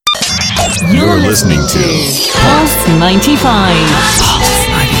You're listening to Pulse 95. Pulse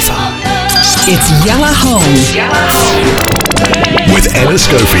 95. It's Yalla Home With Anna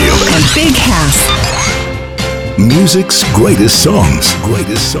Schofield. and Big Cass. Music's greatest songs.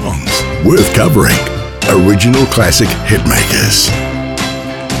 Greatest songs. Worth covering. Original classic hitmakers.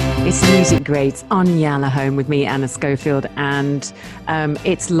 It's Music Greats on Yalla Home with me, Anna Schofield, and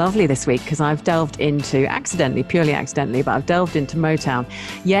it's lovely this week because I've delved into, purely accidentally, but I've delved into Motown.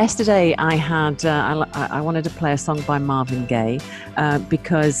 Yesterday I had, I wanted to play a song by Marvin Gaye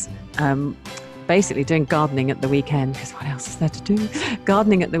because basically doing gardening at the weekend, because what else is there to do?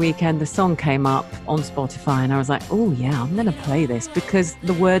 Gardening at the weekend, the song came up on Spotify and I was like, oh yeah, I'm going to play this because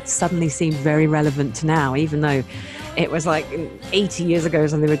the words suddenly seem very relevant to now, even though it was like 80 years ago,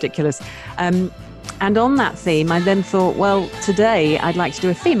 something ridiculous. And on that theme, I then thought, well, today I'd like to do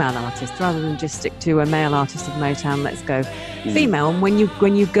a female artist rather than just stick to a male artist of Motown. Let's go female. And when you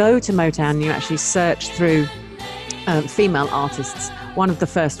go to Motown, you actually search through female artists. One of the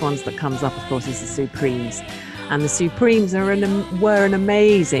first ones that comes up, of course, is the Supremes. And the Supremes were an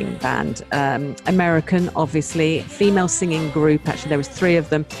amazing band. American, obviously, female singing group. Actually, there was 3 of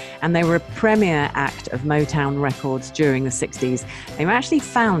them. And they were a premier act of Motown Records during the 60s. They were actually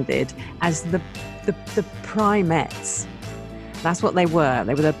founded as the Primettes. That's what they were.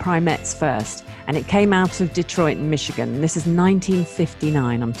 They were the Primettes first. And it came out of Detroit, Michigan. This is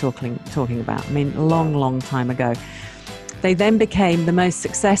 1959 I'm talking about. I mean, long time ago. They then became the most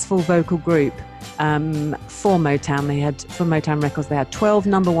successful vocal group for Motown. For Motown Records, they had 12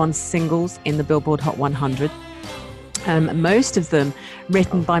 number 1 singles in the Billboard Hot 100. Most of them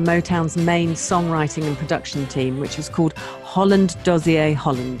written by Motown's main songwriting and production team, which was called Holland Dozier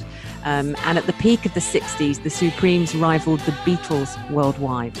Holland. And at the peak of the 60s, the Supremes rivaled the Beatles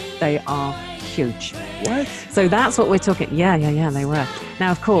worldwide. They are huge. What? So that's what we're talking. Yeah, they were.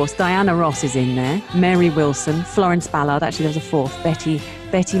 Now, of course, Diana Ross is in there, Mary Wilson, Florence Ballard. Actually, there's a 4th, Betty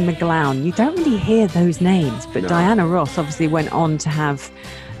McGlown. You don't really hear those names, but no. Diana Ross obviously went on to have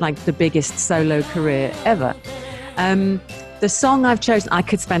like the biggest solo career ever. The song I've chosen, I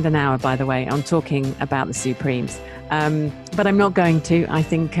could spend an hour, by the way, on talking about the Supremes. But I'm not going to. I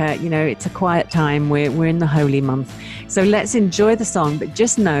think, it's a quiet time. We're in the holy month. So let's enjoy the song, but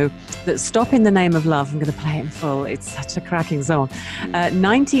just know that Stop in the Name of Love, I'm going to play it in full. It's such a cracking song.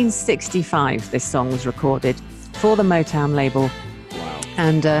 1965, this song was recorded for the Motown label. Wow.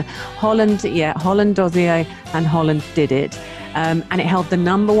 And Holland Dozier and Holland did it. And it held the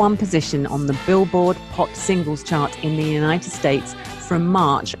number 1 position on the Billboard Hot Singles chart in the United States from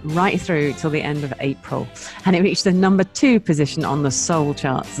March right through till the end of April. And it reached the number 2 position on the soul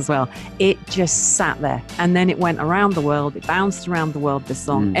charts as well. It just sat there. And then it went around the world. It bounced around the world, this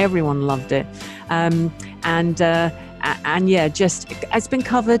song. Everyone loved it. It's been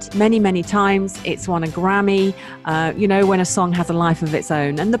covered many times. It's won a Grammy, when a song has a life of its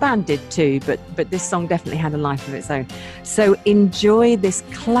own, and the band did too, but this song definitely had a life of its own. So enjoy this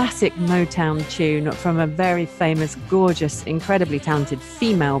classic Motown tune from a very famous, gorgeous, incredibly talented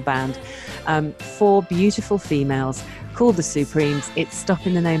female band, 4 beautiful females called the Supremes. It's Stop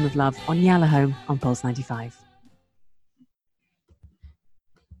in the Name of Love on Yalla Home on Pulse 95.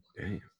 Damn.